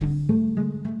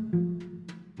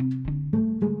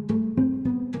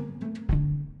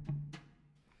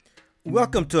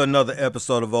Welcome to another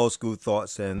episode of Old School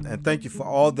Thoughts, and thank you for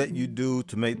all that you do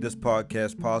to make this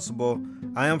podcast possible.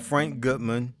 I am Frank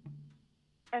Goodman.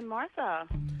 And Martha.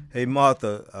 Hey,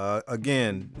 Martha,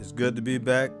 again, it's good to be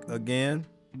back again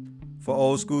for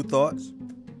Old School Thoughts.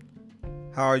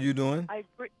 How are you doing? I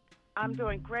agree. I'm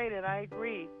doing great, and I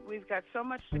agree. We've got so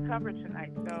much to cover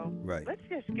tonight, so Right. let's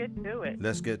just get to it.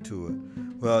 Let's get to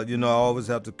it. Well, I always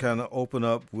have to kind of open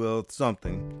up with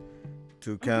something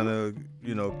to kind of,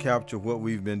 capture what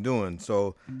we've been doing.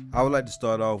 So I would like to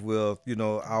start off with,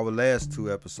 our last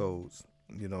two episodes,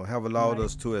 have allowed Right.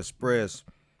 us to express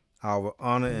our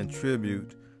honor and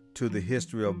tribute to the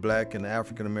history of black and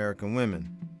African American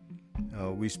women.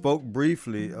 We spoke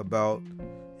briefly about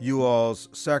you all's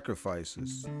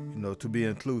sacrifices, to be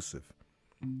inclusive,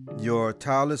 your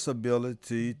tireless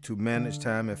ability to manage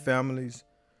time and families,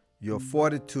 your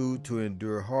fortitude to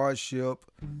endure hardship,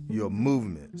 your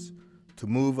movements to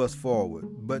move us forward.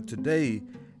 But today,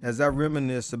 as I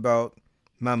reminisce about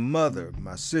my mother,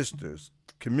 my sisters,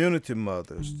 community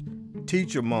mothers,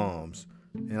 teacher moms,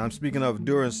 and I'm speaking of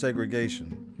during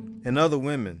segregation, and other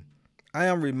women, I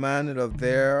am reminded of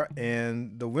their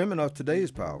and the women of today's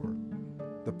power.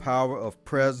 The power of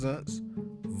presence,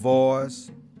 voice,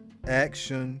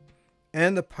 action,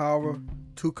 and the power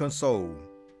to console.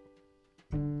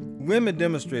 Women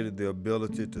demonstrated the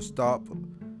ability to stop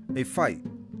a fight.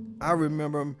 I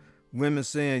remember women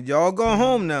saying, "Y'all go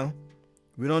home now.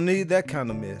 We don't need that kind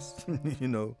of mess,"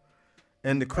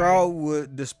 and the crowd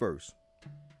would disperse.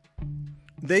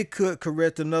 They could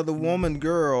correct another woman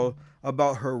girl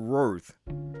about her worth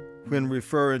when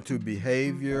referring to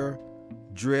behavior,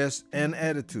 dress, and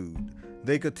attitude.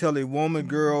 They could tell a woman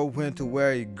girl when to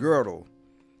wear a girdle,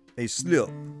 a slip,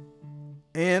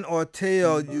 and or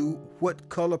tell you what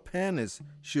color panties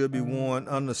should be worn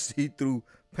under see-through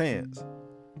pants.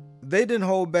 They didn't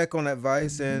hold back on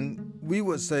advice, and we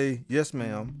would say, "Yes,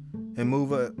 ma'am," and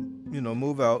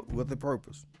move out with a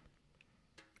purpose.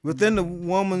 Within the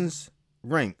woman's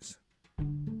ranks,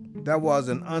 there was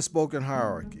an unspoken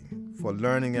hierarchy for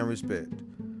learning and respect.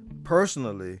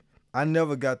 Personally, I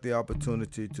never got the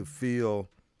opportunity to feel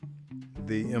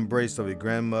the embrace of a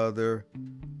grandmother,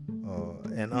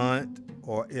 an aunt,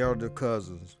 or elder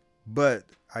cousins, but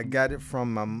I got it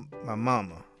from my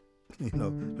mama.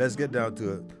 Let's get down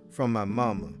to it. From my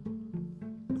mama,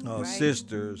 Right.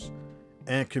 sisters,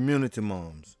 and community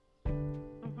moms.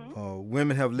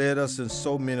 Women have led us in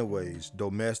so many ways,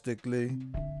 domestically,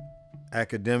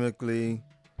 academically,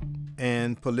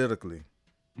 and politically.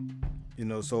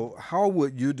 So how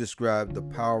would you describe the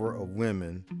power of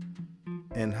women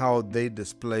and how they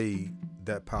display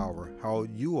that power, how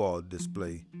you all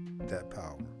display that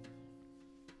power?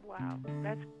 Wow,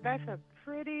 that's a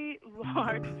pretty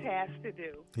large task to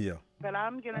do, Yeah, but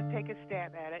I'm gonna take a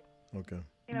stab at it. okay.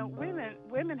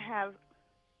 Women have,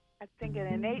 I think, an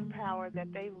innate power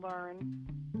that they learn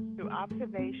through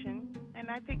observation, and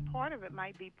I think part of it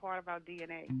might be part of our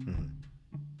DNA. Hmm.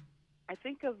 I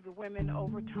think of the women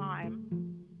over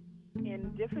time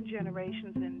in different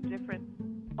generations in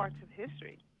different parts of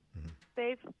history.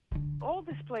 They've all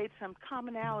displayed some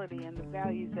commonality in the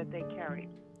values that they carry.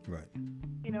 Right.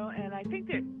 And I think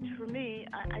that for me,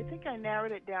 I think I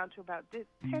narrowed it down to about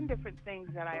 10 different things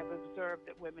that I have observed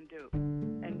that women do,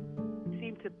 and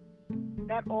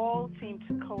that all seem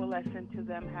to coalesce into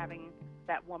them having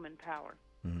that woman power.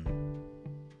 Hmm.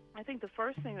 I think the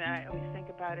first thing that I always think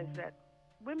about is that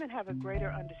women have a greater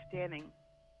understanding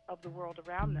of the world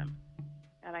around them.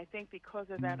 And I think because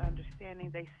of that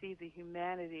understanding, they see the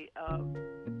humanity of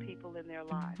the people in their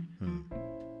lives. Hmm.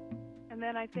 And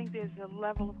then I think there's a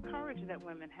level of courage that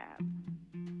women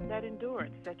have, that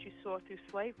endurance that you saw through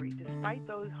slavery. Despite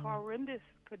those horrendous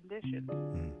conditions,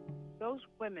 those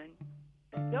women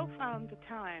still found the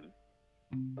time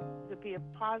to be a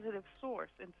positive source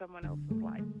in someone else's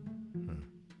life.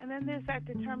 And then there's that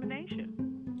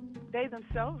determination. They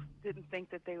themselves didn't think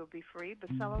that they would be free, but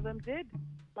some of them did,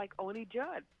 like Oni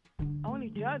Judd. Oni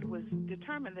Judd was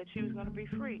determined that she was going to be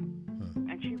free,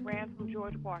 and she ran from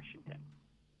George Washington.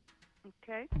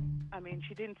 Okay? I mean,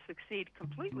 she didn't succeed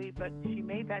completely, but she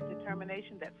made that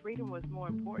determination that freedom was more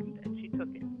important, and she took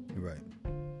it. Right.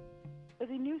 But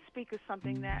the news speak of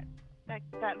something that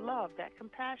love, that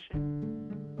compassion,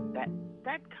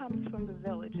 that comes from the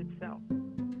village itself.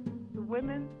 The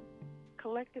women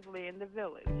collectively in the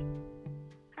village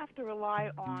have to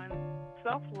rely on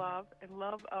self-love and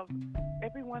love of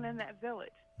everyone in that village.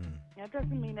 Now, it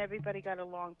doesn't mean everybody got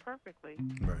along perfectly,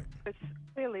 Right. but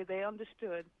clearly they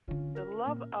understood the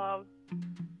love of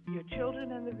your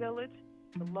children in the village,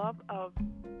 the love of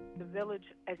the village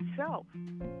itself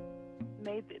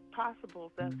made it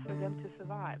possible for them to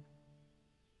survive.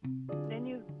 Then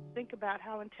you think about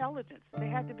how intelligent. They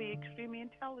had to be extremely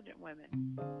intelligent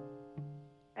women.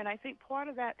 And I think part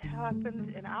of that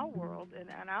happened in our world and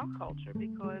in our culture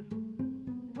because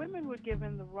women were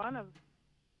given the run of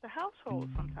the household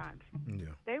sometimes. Yeah.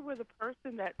 They were the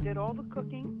person that did all the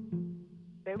cooking.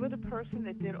 They were the person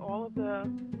that did all of the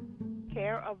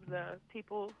care of the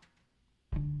people,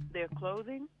 their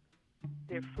clothing,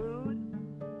 their food,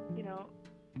 you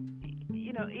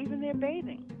know, even their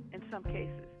bathing in some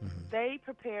cases. They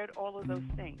prepared all of those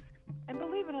things. And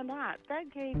believe it or not,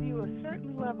 that gave you a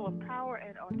certain level of power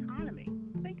and autonomy.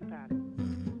 Think about it.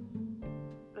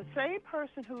 The same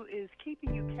person who is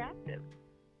keeping you captive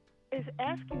is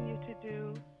asking you to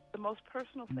do the most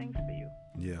personal things for you.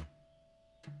 Yeah.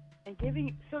 And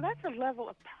so that's a level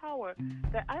of power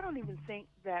that I don't even think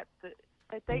that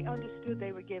they understood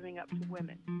they were giving up to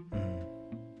women.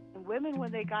 And women,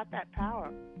 when they got that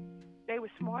power, they were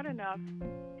smart enough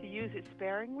to use it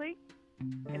sparingly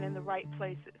and in the right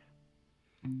places.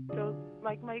 So,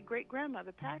 like my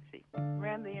great-grandmother, Patsy,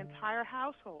 ran the entire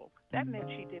household. That meant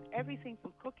she did everything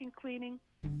from cooking, cleaning,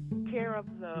 care of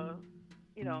the,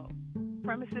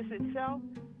 premises itself.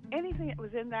 Anything that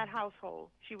was in that household,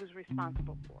 she was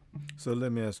responsible for. So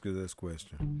let me ask you this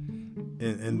question,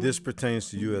 and this pertains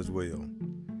to you as well.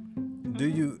 Do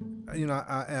you,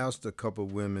 I asked a couple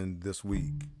of women this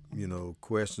week,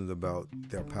 questions about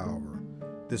their power,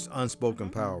 this unspoken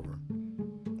power.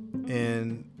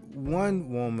 And one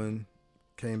woman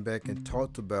came back and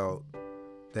talked about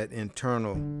that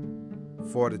internal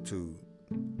fortitude,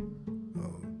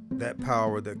 that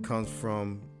power that comes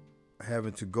from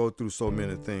having to go through so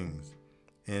many things.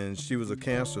 And she was a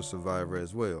cancer survivor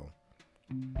as well.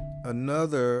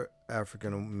 Another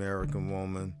African American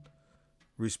woman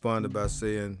responded by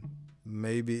saying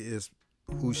maybe it's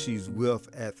who she's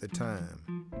with at the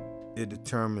time. It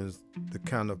determines the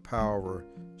kind of power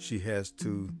she has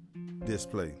to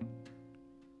display.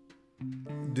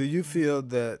 Do you feel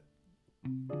that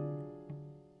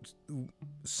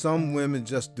some women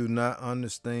just do not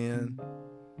understand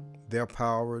their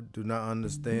power, do not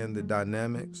understand the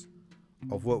dynamics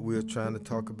of what we're trying to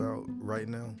talk about right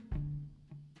now?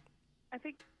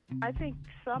 I think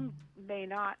some may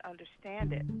not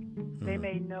understand it. They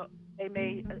may know.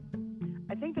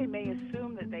 I think they may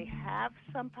assume that they have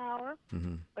some power,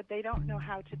 but they don't know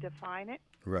how to define it.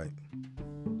 Right.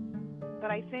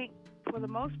 But I think, for the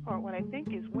most part, what I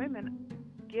think is women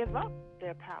give up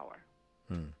their power.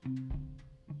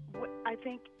 I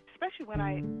think, especially when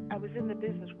I was in the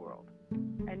business world,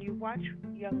 and you watch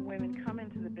young women come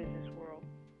into the business world,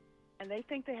 and they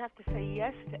think they have to say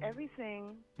yes to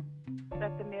everything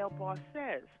that the male boss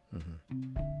says.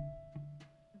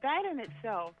 That in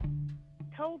itself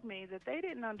told me that they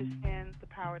didn't understand the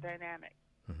power dynamic.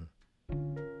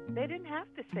 They didn't have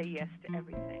to say yes to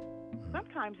everything.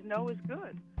 Sometimes no is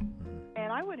good.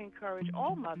 And I would encourage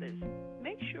all mothers,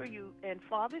 make sure you, and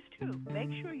fathers too, make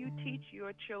sure you teach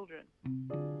your children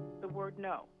the word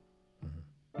no.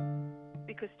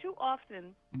 Because too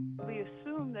often we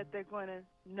assume that they're going to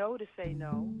know to say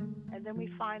no, and then we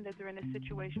find that they're in a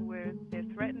situation where they're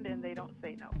threatened and they don't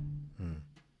say no.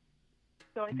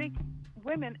 So I think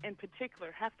women in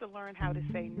particular have to learn how to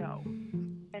say no.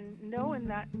 And no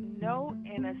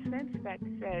in a sense that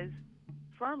says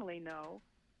firmly no,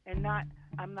 and not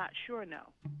I'm not sure no.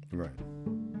 Right.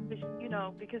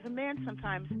 Because a man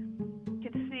sometimes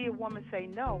can see a woman say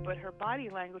no, but her body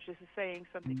language is saying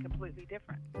something completely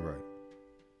different. Right.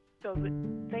 So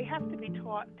they have to be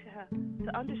taught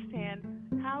to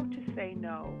understand how to say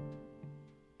no.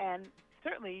 And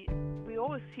certainly we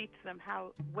always teach them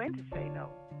when to say no.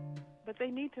 But they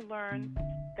need to learn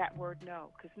that word no,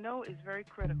 because no is very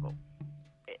critical.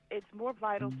 It's more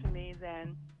vital to me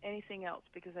than anything else,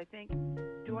 because I think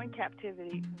during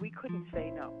captivity we couldn't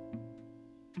say no.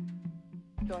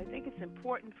 So I think it's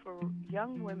important for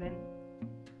young women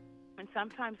and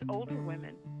sometimes older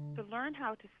women to learn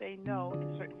how to say no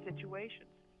in certain situations.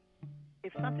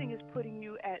 If something is putting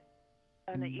you at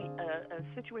a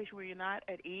situation where you're not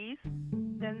at ease,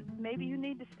 then maybe you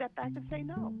need to step back and say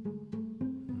no.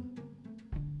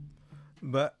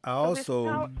 But I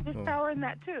also... There's power in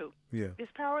that too. Yeah.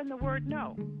 There's power in the word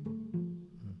no.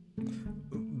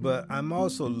 But I'm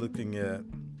also looking at,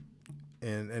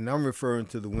 and I'm referring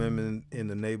to the women in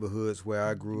the neighborhoods where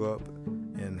I grew up,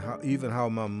 and how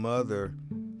my mother,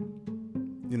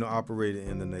 operated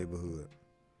in the neighborhood.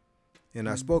 And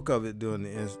I spoke of it during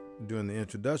the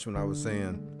introduction when I was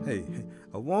saying, hey,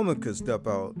 a woman could step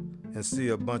out and see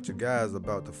a bunch of guys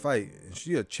about to fight, and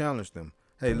she'll challenge them.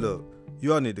 Hey, look,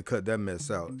 y'all need to cut that mess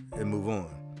out and move on.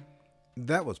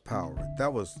 That was power.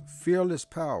 That was fearless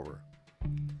power.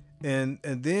 And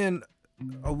then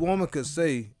a woman could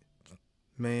say,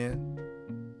 "Man,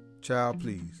 child,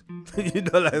 please." You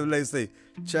know, like they say,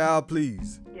 "Child,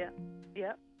 please." Yeah.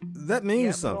 Yep. That means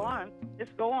Yep. something. Go on.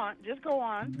 Just go on. Just go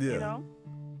on. Yeah. You know.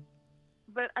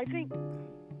 But I think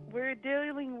we're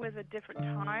dealing with a different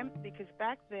time because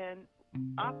back then,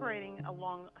 operating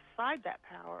alongside that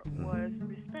power was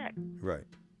respect. Right.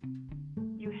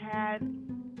 You had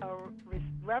a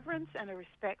reverence and a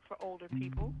respect for older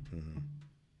people,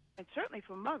 and certainly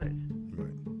for mothers.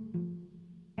 Right.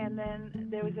 And then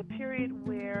there was a period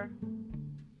where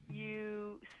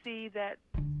you see that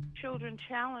children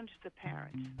challenged the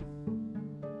parents.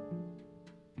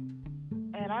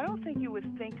 And I don't think you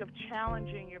would think of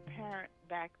challenging your parent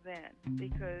back then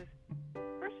because,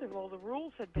 first of all, the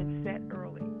rules had been set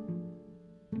early.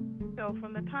 So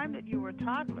from the time that you were a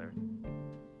toddler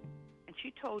and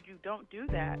she told you don't do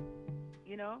that,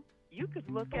 you know, you could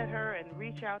look at her and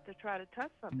reach out to try to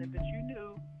touch something, but you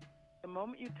knew the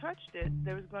moment you touched it,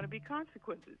 there was going to be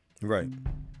consequences. Right.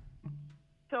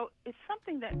 So it's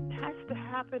something that has to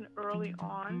happen early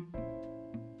on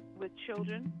with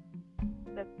children,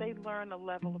 that they learn a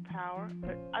level of power.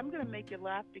 But I'm going to make you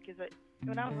laugh because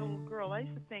when I was a little girl, I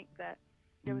used to think that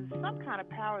there was some kind of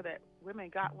power that women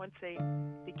got once they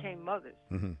became mothers.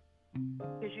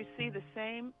 Because you see the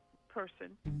same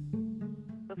person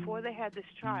before they had this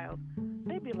child,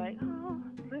 they'd be like, oh,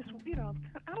 this, you know,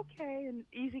 okay, and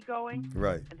easygoing.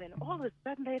 Right. And then all of a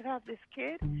sudden they'd have this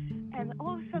kid, and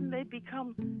all of a sudden they'd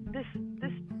become this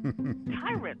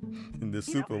tyrant. And the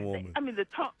superwoman. I mean, the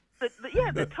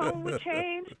tone would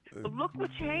change, the look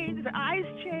would change, the eyes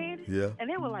changed. Yeah. And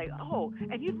they were like, oh,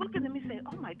 and you'd look at them and say,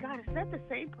 oh my God, is that the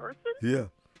same person? Yeah.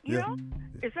 You know?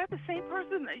 Is that the same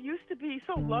person that used to be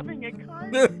so loving and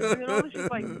kind? You know, she's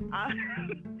like,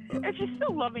 and she's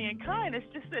still loving and kind.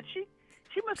 It's just that she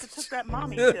must have took that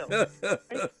mommy pill.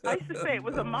 I used to say it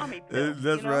was a mommy pill.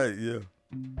 That's right, yeah.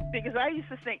 Because I used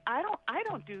to think, I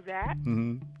don't do that.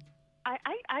 Mm-hmm.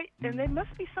 And there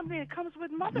must be something that comes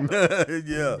with motherhood.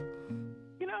 Yeah.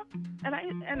 You know,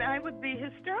 and I would be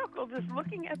hysterical just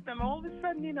looking at them. All of a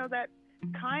sudden, you know, that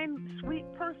kind, sweet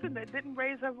person that didn't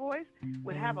raise her voice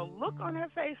would have a look on her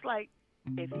face like,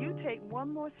 if you take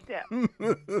one more step, you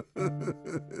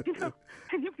know,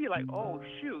 and you'd be like, oh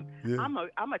shoot, yeah. I'm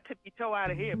a tippy toe out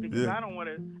of here because I don't want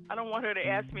her to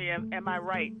ask me, am I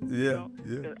right? Yeah,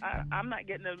 you know? yeah. I'm not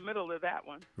getting in the middle of that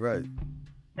one. Right.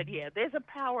 But yeah, there's a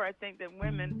power I think that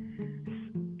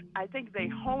women, I think they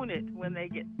hone it when they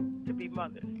get to be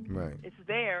mothers. Right. It's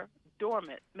there,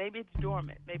 dormant. Maybe it's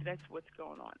dormant. Maybe that's what's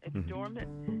going on. It's dormant,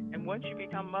 and once you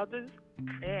become mothers,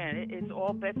 man, it's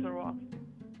all bets are off.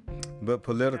 But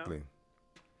politically,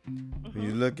 when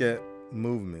you look at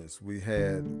movements, we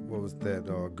had, what was that,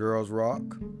 Girls Rock.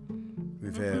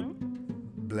 We've had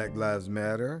Black Lives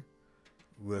Matter.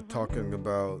 We're talking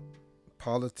about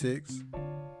politics.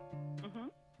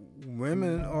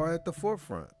 Women are at the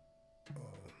forefront.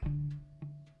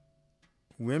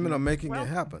 Women are making it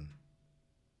happen.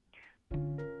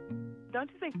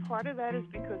 Don't you think part of that is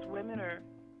because women are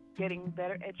getting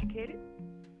better educated?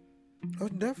 Oh,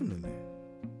 definitely.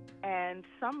 And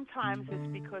sometimes it's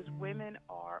because women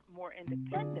are more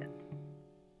independent.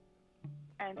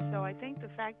 And so I think the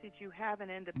fact that you have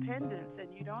an independence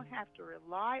and you don't have to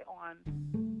rely on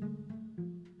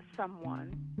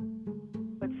someone,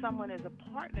 but someone is a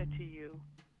partner to you,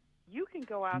 you can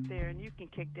go out there and you can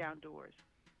kick down doors.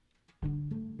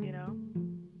 You know?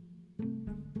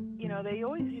 You know, they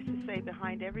always used to say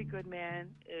behind every good man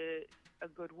is a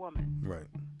good woman. Right.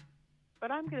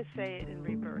 But I'm going to say it in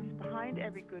reverse. Behind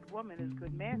every good woman is a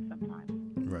good man sometimes.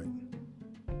 Right.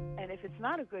 And if it's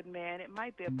not a good man, it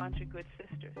might be a bunch of good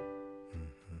sisters.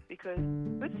 Because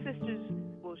good sisters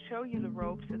will show you the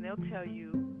ropes and they'll tell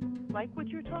you, like what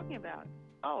you're talking about.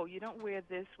 Oh, you don't wear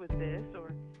this with this.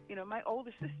 Or, you know, my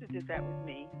older sister did that with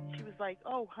me. She was like,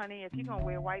 oh, honey, if you're going to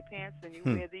wear white pants, then you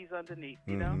wear these underneath,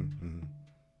 you know?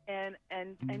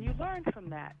 And you learn from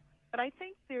that. But I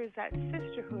think there's that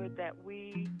sisterhood that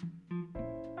we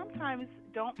sometimes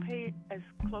don't pay as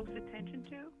close attention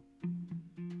to.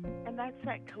 And that's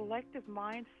that collective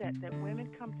mindset that women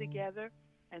come together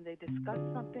and they discuss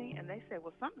something and they say,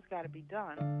 well, something's got to be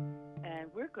done. And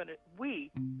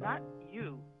we, not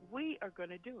you, we are going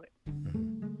to do it.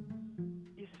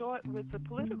 You saw it with the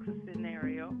political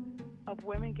scenario of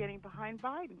women getting behind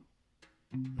Biden.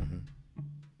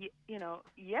 You know,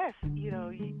 yes, you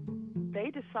know,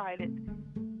 they decided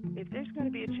if there's going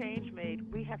to be a change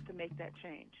made, we have to make that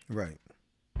change. Right.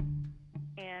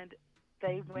 And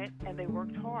they went and they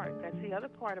worked hard. That's the other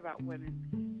part about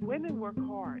women. Women work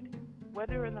hard,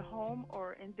 whether in the home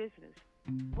or in business.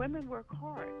 Women work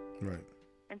hard. Right.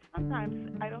 And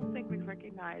sometimes I don't think we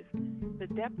recognize the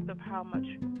depth of how much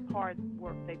hard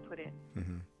work they put in.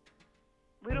 Mm-hmm.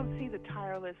 We don't see the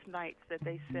tireless nights that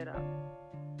they sit up,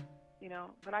 you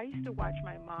know. But I used to watch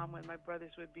my mom when my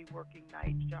brothers would be working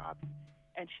night jobs,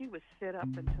 and she would sit up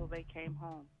until they came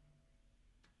home.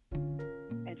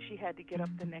 And she had to get up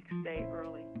the next day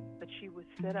early, but she would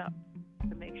sit up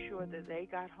to make sure that they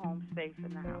got home safe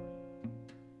in the house.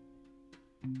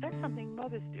 That's something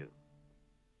mothers do.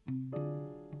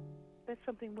 That's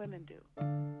something women do.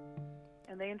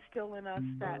 And they instill in us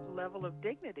that level of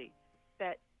dignity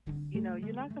that, you know,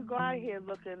 you're not going to go out of here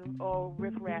looking all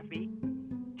riff-raffy.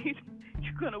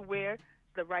 You're going to wear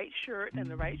the right shirt and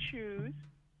the right shoes,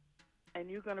 and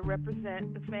you're going to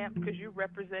represent the family because you're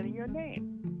representing your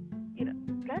name. You know,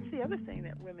 that's the other thing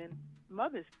that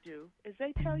mothers do, is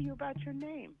they tell you about your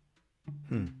name.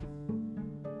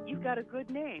 You've got a good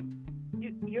name.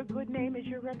 Your good name is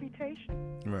your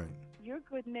reputation. Right. Your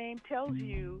good name tells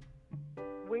you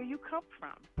where you come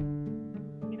from.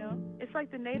 You know, it's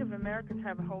like the Native Americans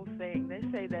have a whole saying. They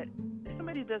say that if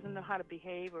somebody doesn't know how to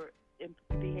behave or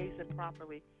behaves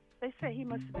improperly, they say he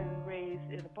must have been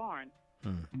raised in a barn,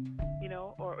 you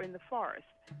know, or in the forest,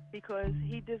 because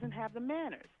he doesn't have the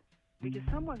manners. Because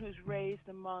someone who's raised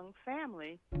among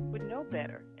family would know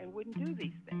better and wouldn't do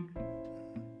these things.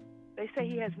 They say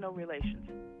he has no relations.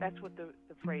 That's what the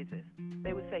phrase is.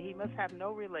 They would say he must have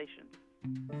no relations.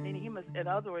 Meaning he must, in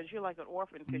other words, you're like an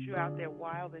orphan because you're out there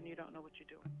wild and you don't know what you're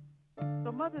doing.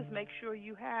 So mothers, make sure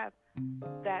you have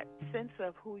that sense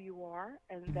of who you are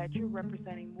and that you're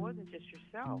representing more than just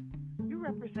yourself. You're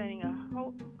representing a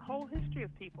whole history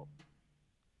of people.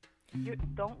 You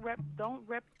don't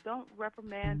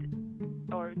reprimand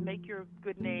or make your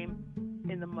good name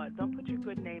in the mud. Don't put your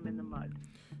good name in the mud.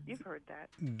 You've heard that.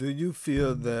 Do you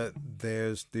feel that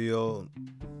there's still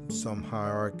some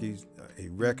hierarchies, a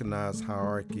recognized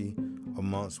hierarchy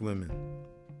amongst women?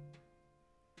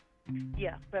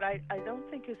 Yeah, but I don't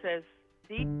think it's as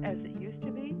deep as it used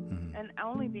to be, and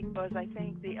only because I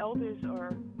think the elders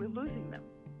we're losing them.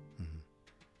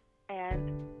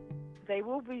 And they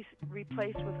will be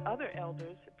replaced with other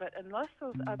elders, but unless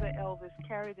those other elders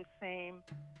carry the same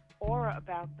aura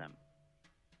about them,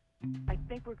 I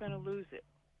think we're going to lose it.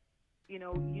 You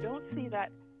know, you don't see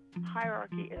that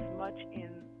hierarchy as much in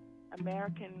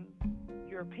American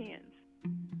Europeans.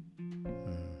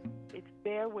 It's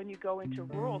there when you go into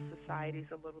rural societies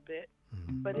a little bit,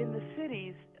 but in the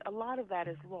cities, a lot of that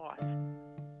is lost.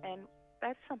 And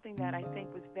that's something that I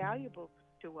think was valuable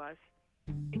to us,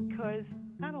 because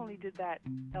not only did that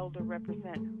elder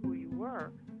represent who you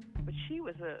were, but she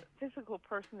was a physical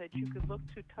person that you could look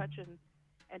to, touch, and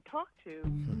talk to,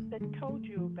 that told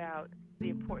you about the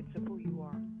importance of who you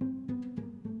are.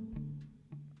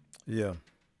 Yeah.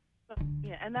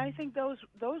 Yeah, and I think those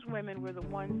women were the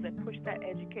ones that pushed that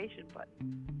education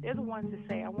button. They're the ones that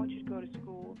say, I want you to go to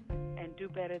school and do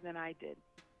better than I did.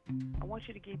 I want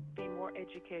you to be more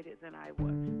educated than I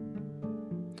was.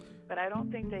 But I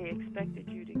don't think they expected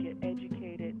you to get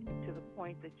educated to the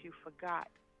point that you forgot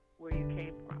where you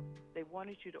came from. They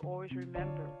wanted you to always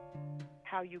remember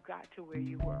how you got to where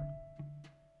you were.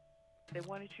 They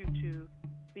wanted you to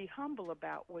be humble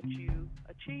about what you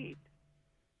achieved.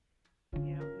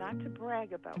 You know, not to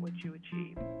brag about what you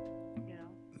achieved. You know.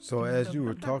 So as you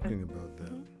were talking about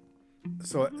that,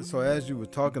 so as you were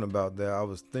talking about that, I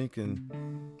was thinking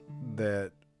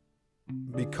that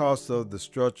because of the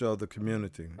structure of the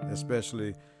community,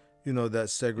 especially, you know, that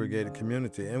segregated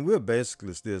community, and we're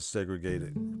basically still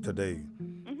segregated today.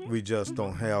 We just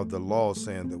don't have the law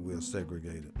saying that we're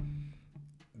segregated.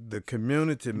 The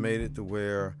community made it to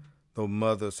where the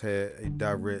mothers had a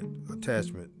direct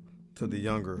attachment to the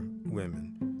younger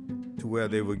women, to where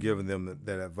they were giving them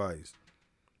that advice.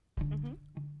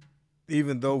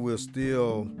 Even though we're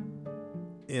still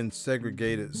in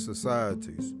segregated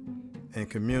societies and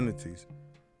communities,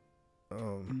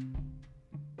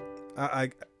 I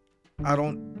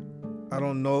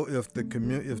don't know if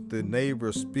the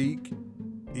neighbors speak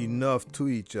enough to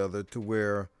each other to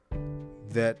where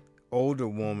that older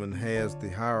woman has the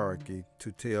hierarchy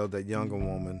to tell that younger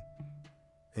woman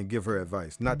and give her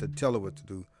advice. Not to tell her what to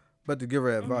do, but to give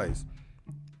her advice.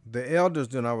 The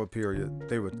elders in our period,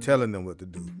 they were telling them what to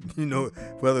do. You know,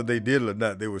 whether they did it or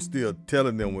not, they were still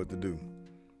telling them what to do.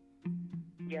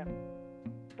 Yeah.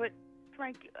 But,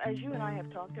 Frank, as you and I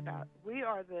have talked about, we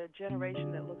are the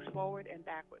generation that looks forward and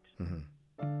backwards.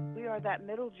 We are that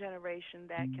middle generation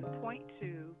that can point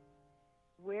to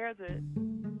where the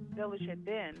village had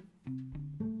been,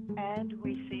 and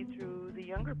we see through the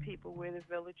younger people where the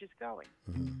village is going.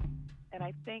 And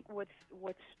I think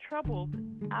what's troubled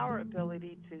our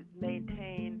ability to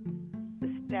maintain the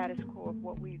status quo of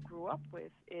what we grew up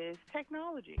with is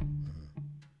technology.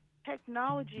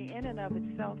 Technology in and of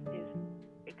itself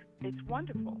it's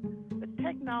wonderful, but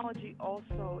technology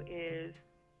also is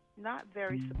not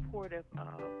very supportive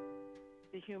of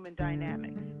the human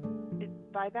dynamics.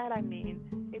 By that I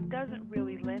mean it doesn't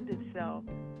really lend itself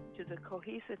to the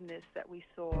cohesiveness that we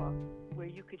saw where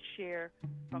you could share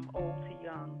from old to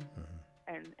young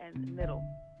and middle.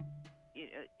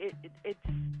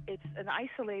 It's an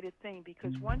isolated thing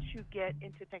because once you get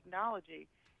into technology,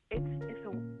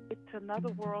 it's another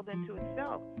world into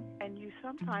itself, and you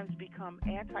sometimes become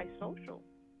antisocial.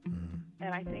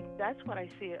 And I think that's what I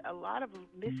see, a lot of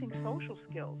missing social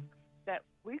skills, that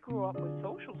we grew up with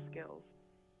social skills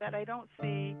that I don't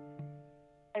see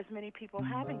as many people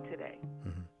having today.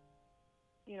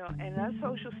 You know, and those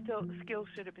social skills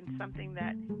should have been something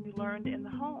that you learned in the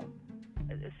home.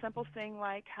 A simple thing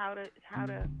like how to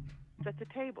set the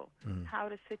table, how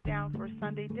to sit down for a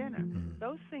Sunday dinner.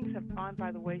 Those things have gone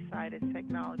by the wayside as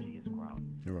technology has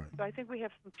grown. You're right. So I think we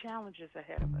have some challenges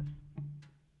ahead of us.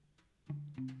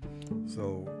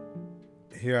 So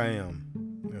here I am,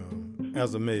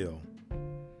 as a male.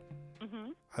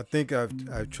 I think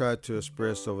I've tried to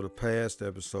express over the past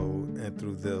episode and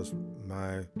through this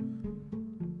my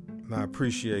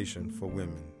appreciation for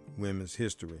women's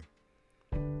history,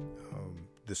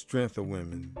 the strength of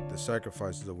women, the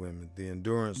sacrifices of women, the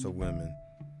endurance of women,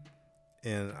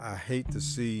 and I hate to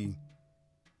see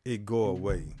it go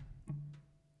away.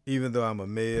 Even though I'm a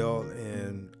male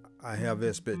and I have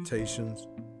expectations,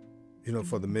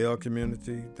 for the male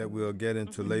community that we'll get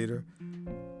into later,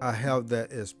 I have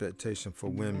that expectation for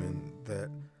women that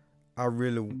I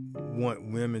really want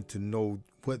women to know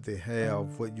what they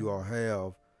have, what you all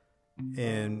have,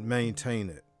 and maintain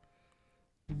it.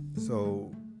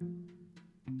 So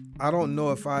I don't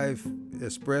know if I've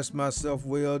expressed myself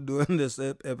well during this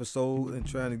episode and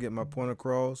trying to get my point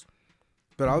across,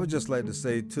 but I would just like to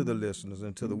say to the listeners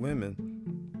and to the women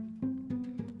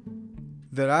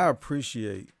that I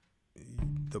appreciate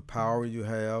the power you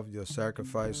have, your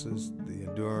sacrifices, the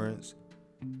endurance,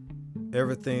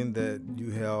 everything that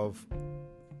you have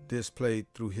displayed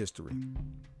through history.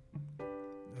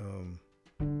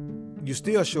 You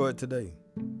still show it today.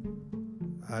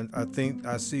 I think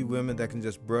I see women that can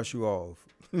just brush you off.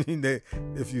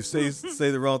 If you say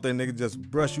the wrong thing, they can just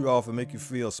brush you off and make you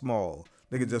feel small.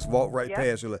 They can just walk right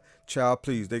past you like, child,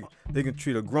 please. They can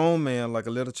treat a grown man like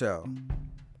a little child.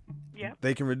 Yep.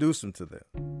 They can reduce him to that.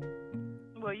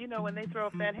 Well, when they throw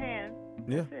up that hand,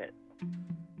 that's it.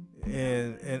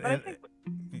 And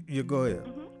you go ahead.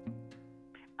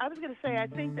 I was going to say, I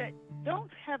think that don't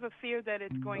have a fear that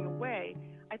it's going away.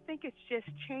 I think it's just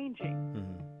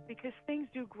changing because things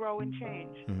do grow and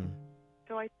change.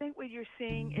 So I think what you're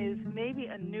seeing is maybe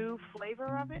a new flavor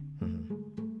of it,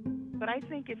 but I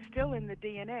think it's still in the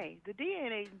DNA. The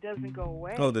DNA doesn't go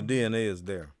away. Oh, the DNA is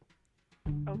there.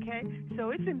 Okay,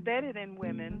 so it's embedded in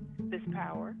women, this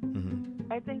power.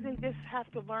 I think they just have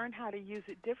to learn how to use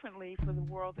it differently for the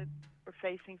world that we're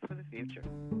facing for the future.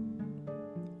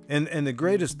 And the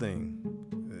greatest thing,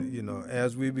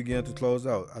 as we begin to close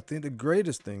out, I think the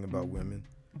greatest thing about women,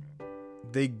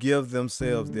 they give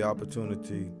themselves the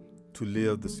opportunity to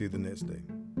live to see the next day.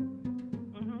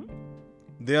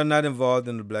 They are not involved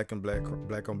in the black on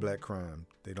black crime.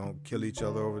 They don't kill each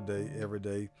other every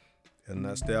day and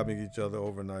not stabbing each other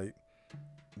overnight.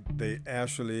 They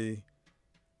actually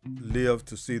live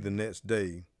to see the next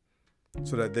day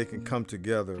so that they can come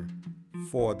together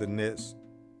for the next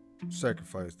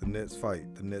sacrifice, the next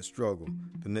fight, the next struggle,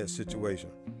 the next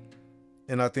situation.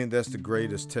 And I think that's the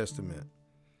greatest testament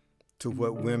to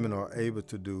what women are able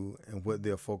to do and what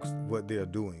they are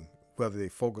doing, whether they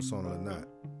focus on it or not.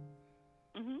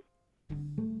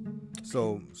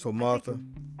 So Martha,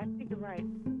 I think you're right.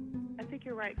 I think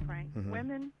you're right, Frank.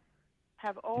 Women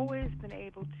have always been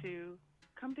able to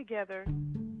come together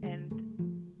and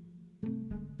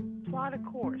plot a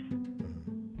course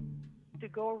to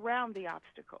go around the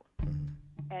obstacle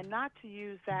and not to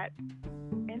use that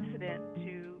incident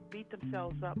to beat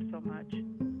themselves up so much.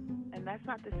 And that's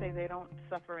not to say they don't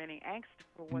suffer any angst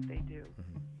for what they do.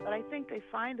 But I think they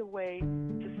find a way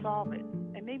to solve it.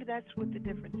 And maybe that's what the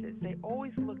difference is. They're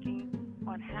always looking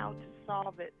on how to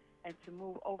solve it and to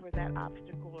move over that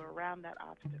obstacle or around that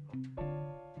obstacle.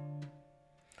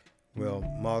 Well,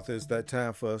 Martha, it's that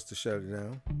time for us to shut it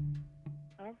down.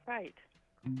 All right.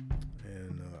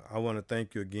 And I want to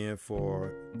thank you again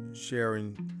for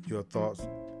sharing your thoughts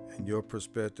and your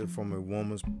perspective from a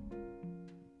woman's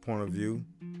point of view.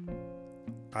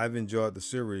 I've enjoyed the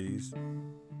series.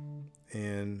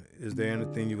 And is there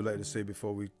anything you would like to say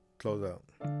before we close out?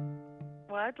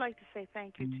 Well, I I'd like to say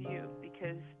thank you to you,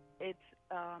 because it's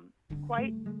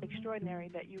quite extraordinary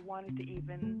that you wanted to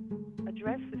even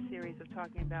address the series of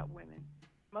talking about women.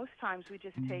 Most times we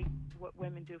just take what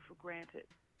women do for granted.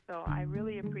 So I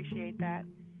really appreciate that.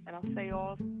 And I'll say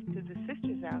all to the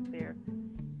sisters out there,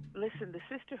 listen, the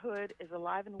sisterhood is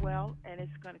alive and well, and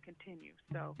it's going to continue.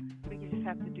 So we just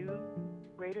have to do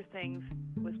greater things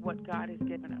with what God has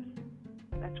given us.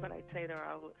 That's what I'd say to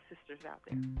our sisters out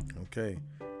there. Okay.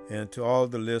 And to all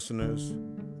the listeners,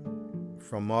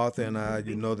 from Martha and I,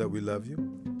 you know that we love you.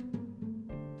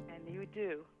 And you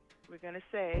do. We're going to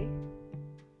say,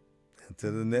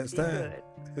 until the next time,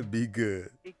 good. Be good.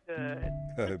 Be good.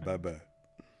 All right, bye-bye.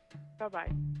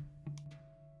 Bye-bye.